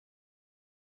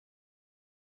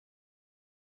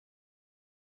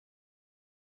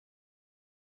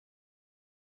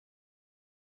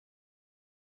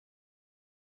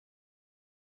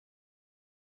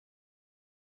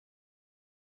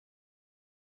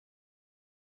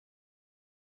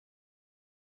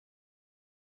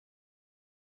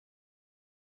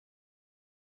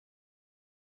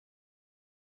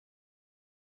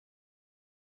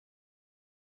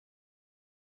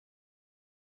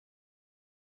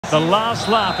The last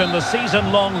lap in the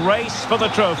season-long race for the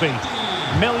trophy.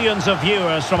 Millions of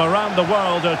viewers from around the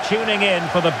world are tuning in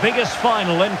for the biggest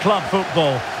final in club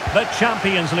football, the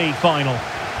Champions League final.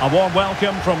 A warm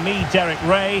welcome from me, Derek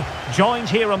Ray, joined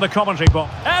here on the commentary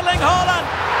box. Erling Haaland!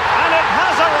 And it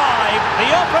has arrived,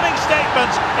 the opening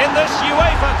statement in this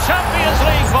UEFA Champions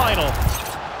League final.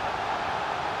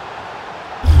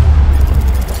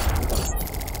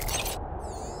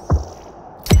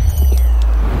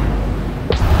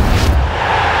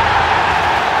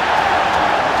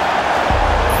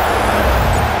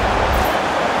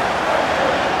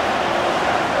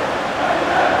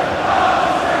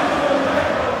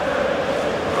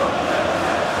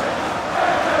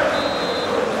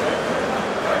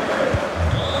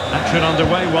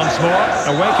 Underway once more.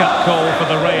 A wake-up call for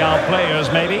the Real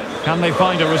players, maybe. Can they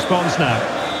find a response now?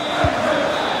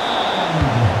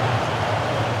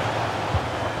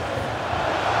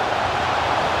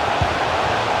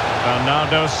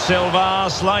 Bernardo Silva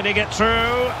sliding it through.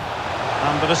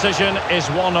 And the decision is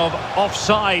one of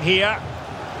offside here.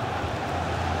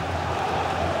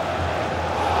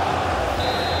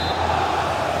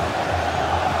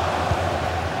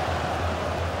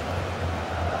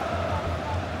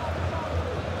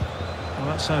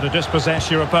 That's how to dispossess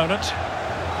your opponent.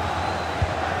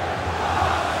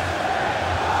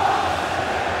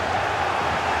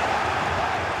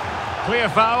 Clear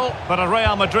foul, but a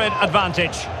Real Madrid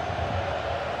advantage.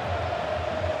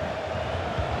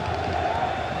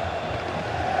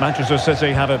 Manchester City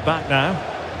have it back now.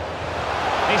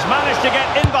 He's managed to get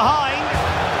in behind.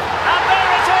 And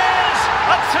there it is!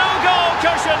 A two-goal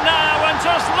cushion now, and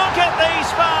just look at these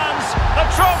fans. The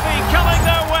trophy coming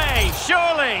their way,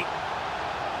 surely.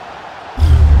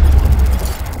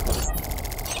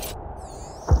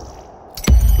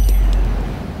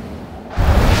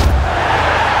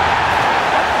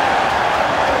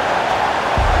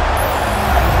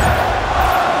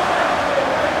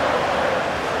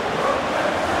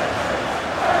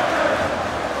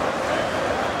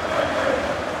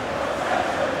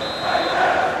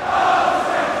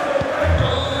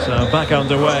 Back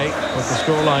underway with the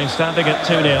scoreline standing at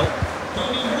 2-0.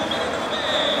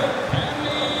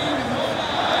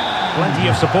 Plenty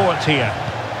of support here.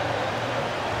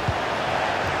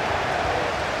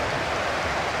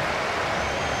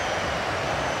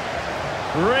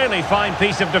 Really fine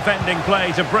piece of defending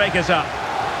play to break us up.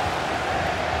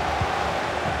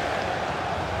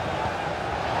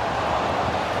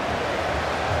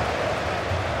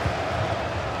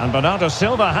 And Bernardo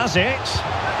Silva has it.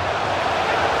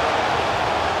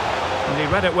 And he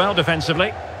read it well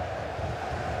defensively.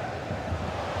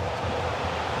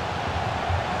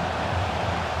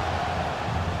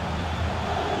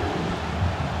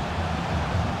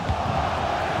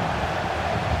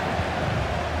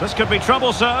 This could be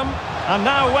troublesome. And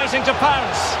now waiting to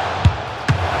pounce.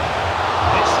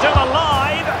 It's still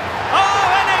alive. Oh,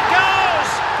 and it goes!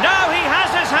 Now he has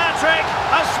his hat-trick.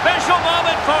 A special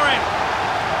moment for him.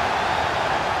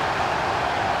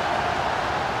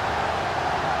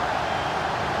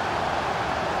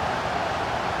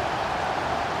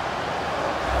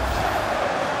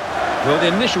 Well,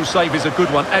 the initial save is a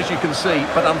good one, as you can see,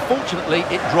 but unfortunately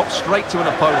it dropped straight to an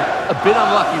opponent. A bit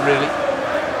unlucky, really.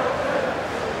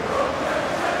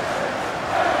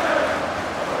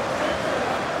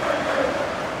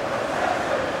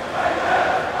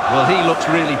 Well, he looks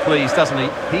really pleased, doesn't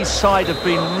he? His side have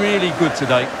been really good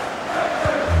today.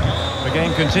 The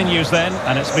game continues then,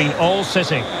 and it's been all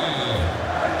City.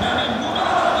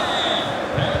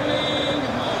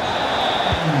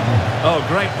 Oh,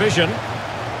 great vision.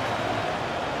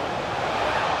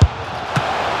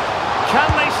 Can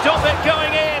they stop it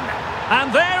going in?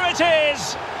 And there it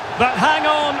is! But hang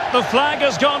on, the flag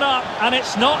has gone up and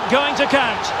it's not going to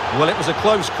count. Well, it was a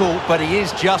close call, but he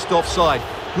is just offside.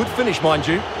 Good finish, mind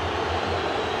you.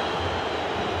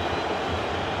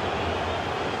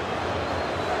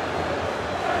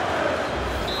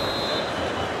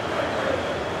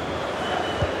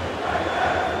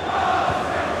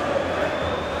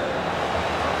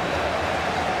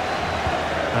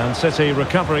 And City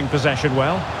recovering possession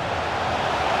well.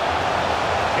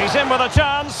 He's in with a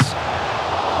chance.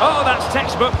 Oh, that's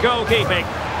textbook goalkeeping.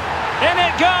 In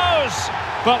it goes!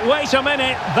 But wait a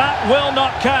minute, that will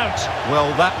not count.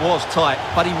 Well, that was tight,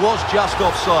 but he was just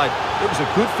offside. It was a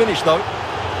good finish, though.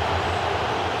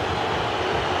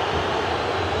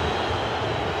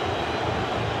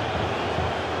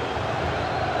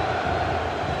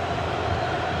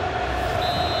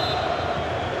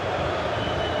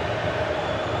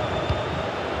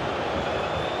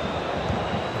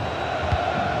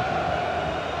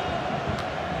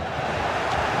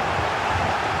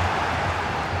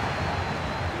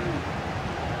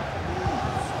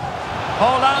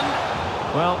 Holland.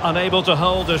 Well, unable to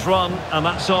hold his run, and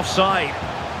that's offside.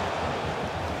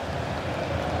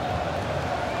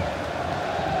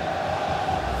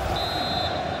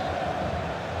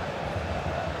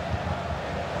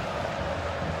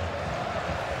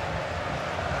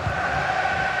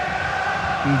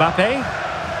 Mbappe.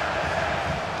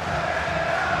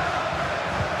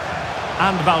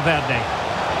 And Valverde.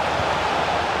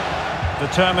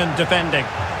 Determined defending.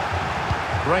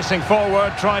 Racing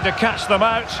forward, trying to catch them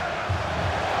out.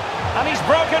 And he's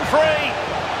broken free.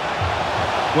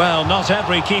 Well, not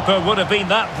every keeper would have been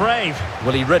that brave.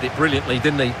 Well, he read it brilliantly,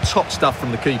 didn't he? Top stuff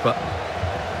from the keeper.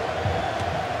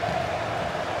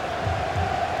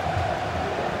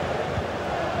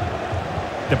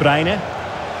 De Bruyne.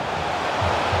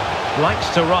 Likes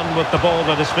to run with the ball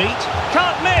at his feet.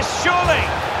 Can't miss, surely.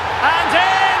 And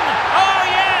in! Oh,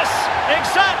 yes!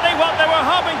 Exactly what they were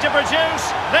hoping to produce.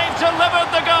 They've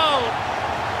delivered the goal.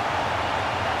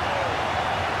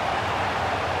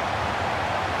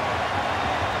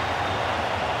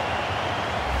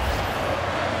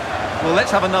 Well,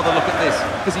 let's have another look at this,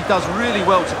 because he does really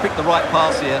well to pick the right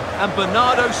pass here, and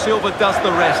Bernardo Silva does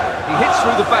the rest. He hits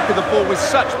through the back of the ball with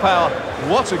such power.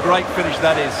 What a great finish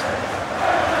that is.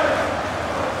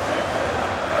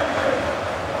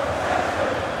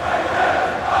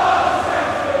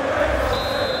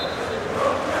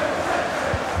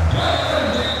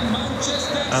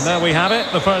 And there we have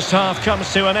it. The first half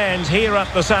comes to an end here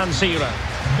at the San Siro.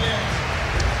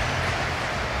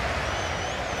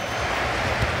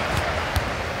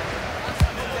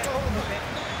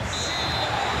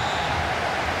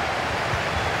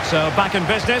 So back in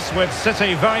business with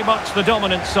City very much the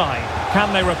dominant side.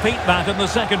 Can they repeat that in the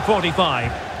second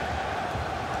 45?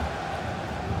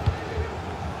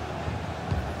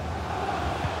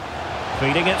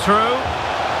 Feeding it through.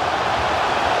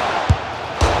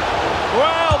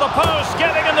 Well, the post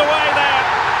getting in the way there.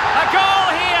 A goal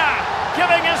here,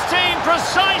 giving his team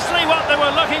precisely what they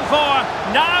were looking for.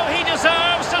 Now he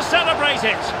deserves to celebrate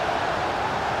it.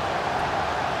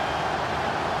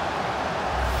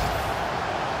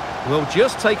 Well,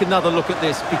 just take another look at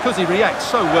this, because he reacts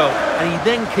so well, and he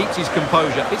then keeps his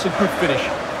composure. It's a good finish.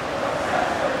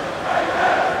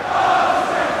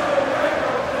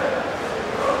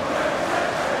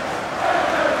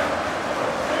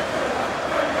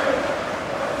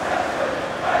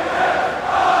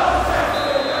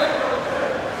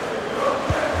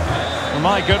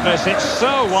 My goodness, it's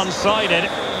so one-sided.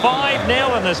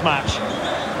 5-0 in this match.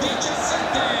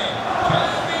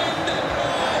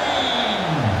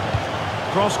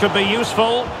 Cross could be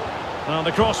useful. Well,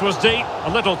 the cross was deep, a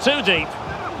little too deep.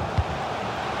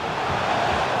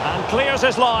 And clears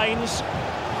his lines.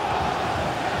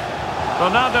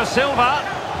 Bernardo Silva.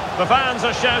 The fans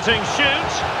are shouting,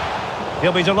 shoot.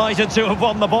 He'll be delighted to have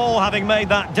won the ball, having made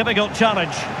that difficult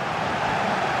challenge.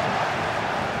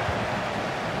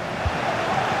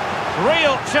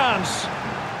 Real chance.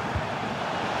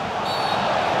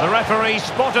 The referee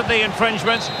spotted the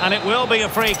infringement, and it will be a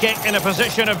free kick in a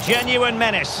position of genuine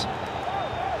menace.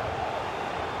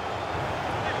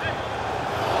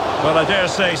 Well, I dare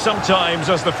say sometimes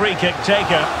as the free kick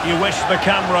taker, you wish the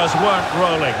cameras weren't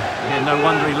rolling. Yeah, no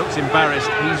wonder he looks embarrassed.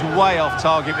 He's way off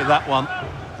target with that one.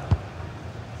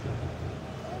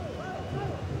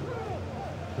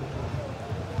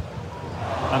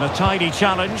 And a tidy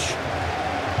challenge.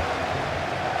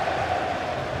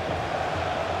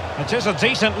 It is a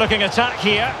decent-looking attack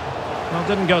here. Well,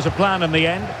 didn't go to plan in the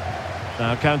end.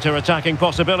 Now counter-attacking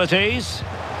possibilities.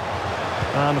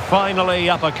 And finally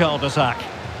up a cul-de-sac.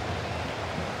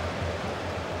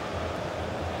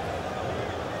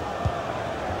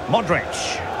 Modric.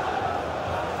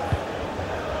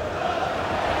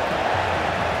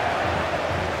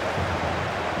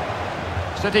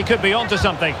 City could be onto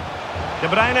something. De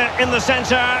Bruyne in the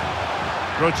centre.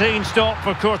 Routine stop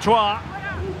for Courtois.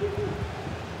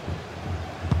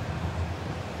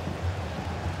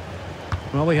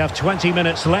 Well, we have 20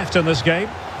 minutes left in this game.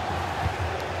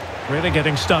 Really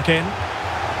getting stuck in.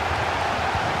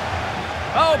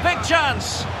 Oh, big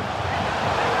chance!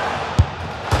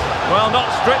 Well, not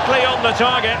strictly on the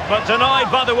target, but denied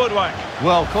by the woodwork.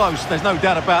 Well, close, there's no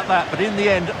doubt about that, but in the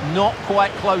end, not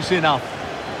quite close enough.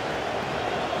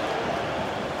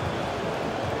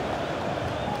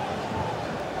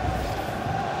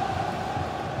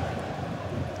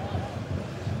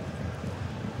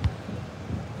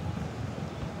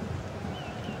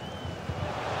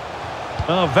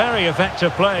 Oh, very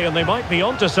effective play, and they might be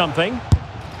onto something.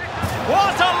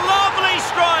 What a lovely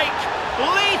strike!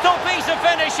 Lethal piece of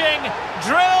finishing,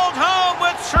 drilled home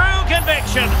with true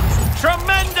conviction.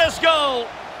 Tremendous goal!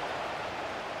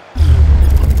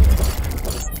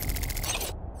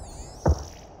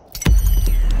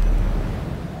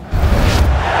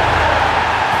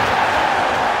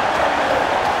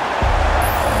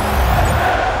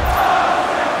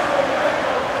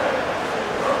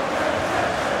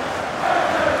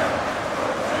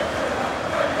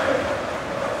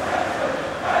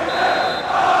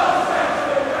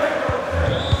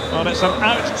 Some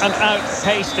out-and-out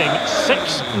pasting.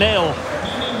 6-0.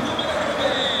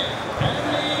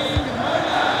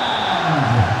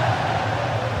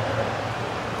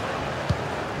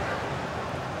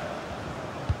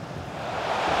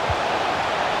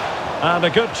 And a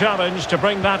good challenge to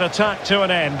bring that attack to an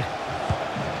end.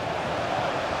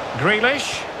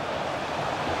 Grealish.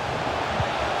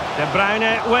 De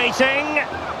Bruyne waiting.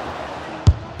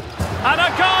 And a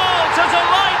goal to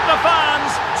delight the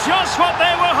fans. Just what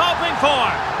they were hoping for.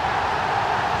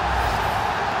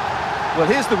 Well,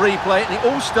 here's the replay, and it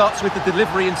all starts with the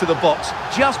delivery into the box.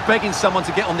 Just begging someone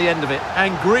to get on the end of it.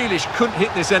 And Grealish couldn't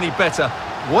hit this any better.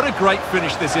 What a great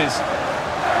finish this is.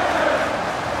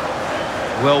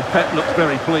 Well, Pep looks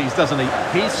very pleased, doesn't he?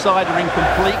 His side are in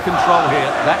complete control here,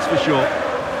 that's for sure.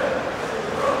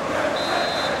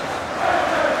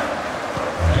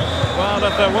 Well,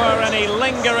 if there were any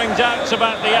lingering doubts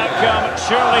about the outcome,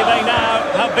 surely they now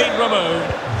have been removed.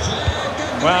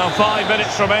 Well, 5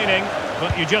 minutes remaining,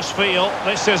 but you just feel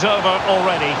this is over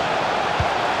already.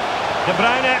 De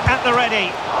Bruyne at the ready.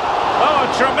 Oh,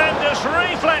 tremendous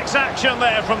reflex action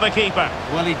there from the keeper.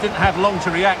 Well, he didn't have long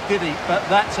to react, did he? But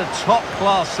that's a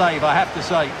top-class save, I have to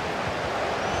say.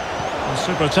 A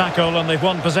super tackle, and they've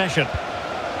won possession.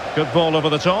 Good ball over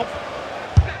the top.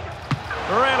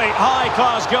 Really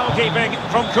high-class goalkeeping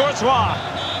from Courtois.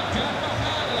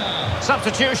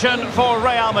 Substitution for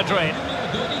Real Madrid.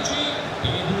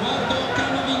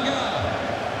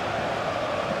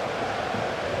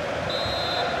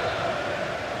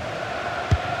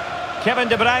 Kevin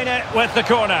De Bruyne with the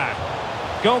corner.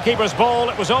 Goalkeeper's ball,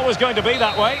 it was always going to be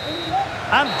that way.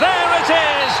 And there it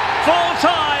is,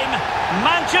 full-time.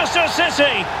 Manchester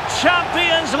City,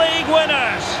 Champions League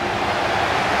winners.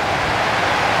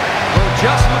 Well,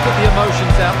 just look at the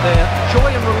emotions out there.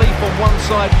 Joy and relief on one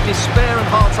side, despair and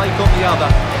heartache on the other.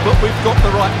 But we've got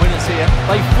the right winners here.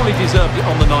 They fully deserved it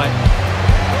on the night.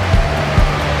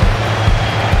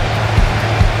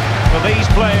 For these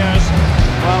players,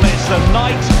 well, it's the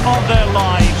night of their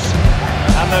lives,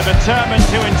 and they're determined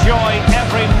to enjoy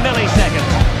every millisecond.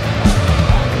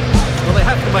 Well, they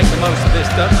have to make the most of this,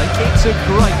 don't they? It's a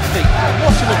great feat.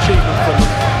 What an achievement from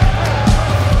them.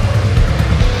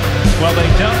 Well, they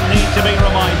don't need to be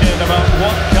reminded about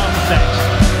what comes next.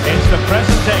 It's the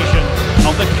presentation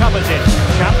of the coveted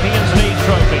Champions League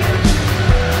trophy.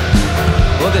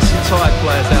 Well, there's some tired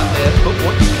players out there, but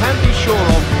what you can be sure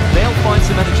of, they'll find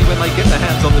some energy when they get their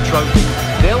hands on the trophy.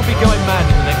 They'll be going mad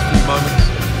in the next few moments.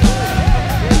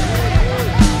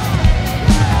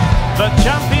 The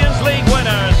Champions League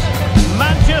winners,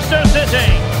 Manchester City.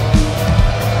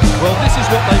 Well, this is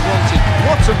what they wanted.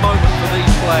 What a moment for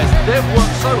these players. They've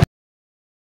worked so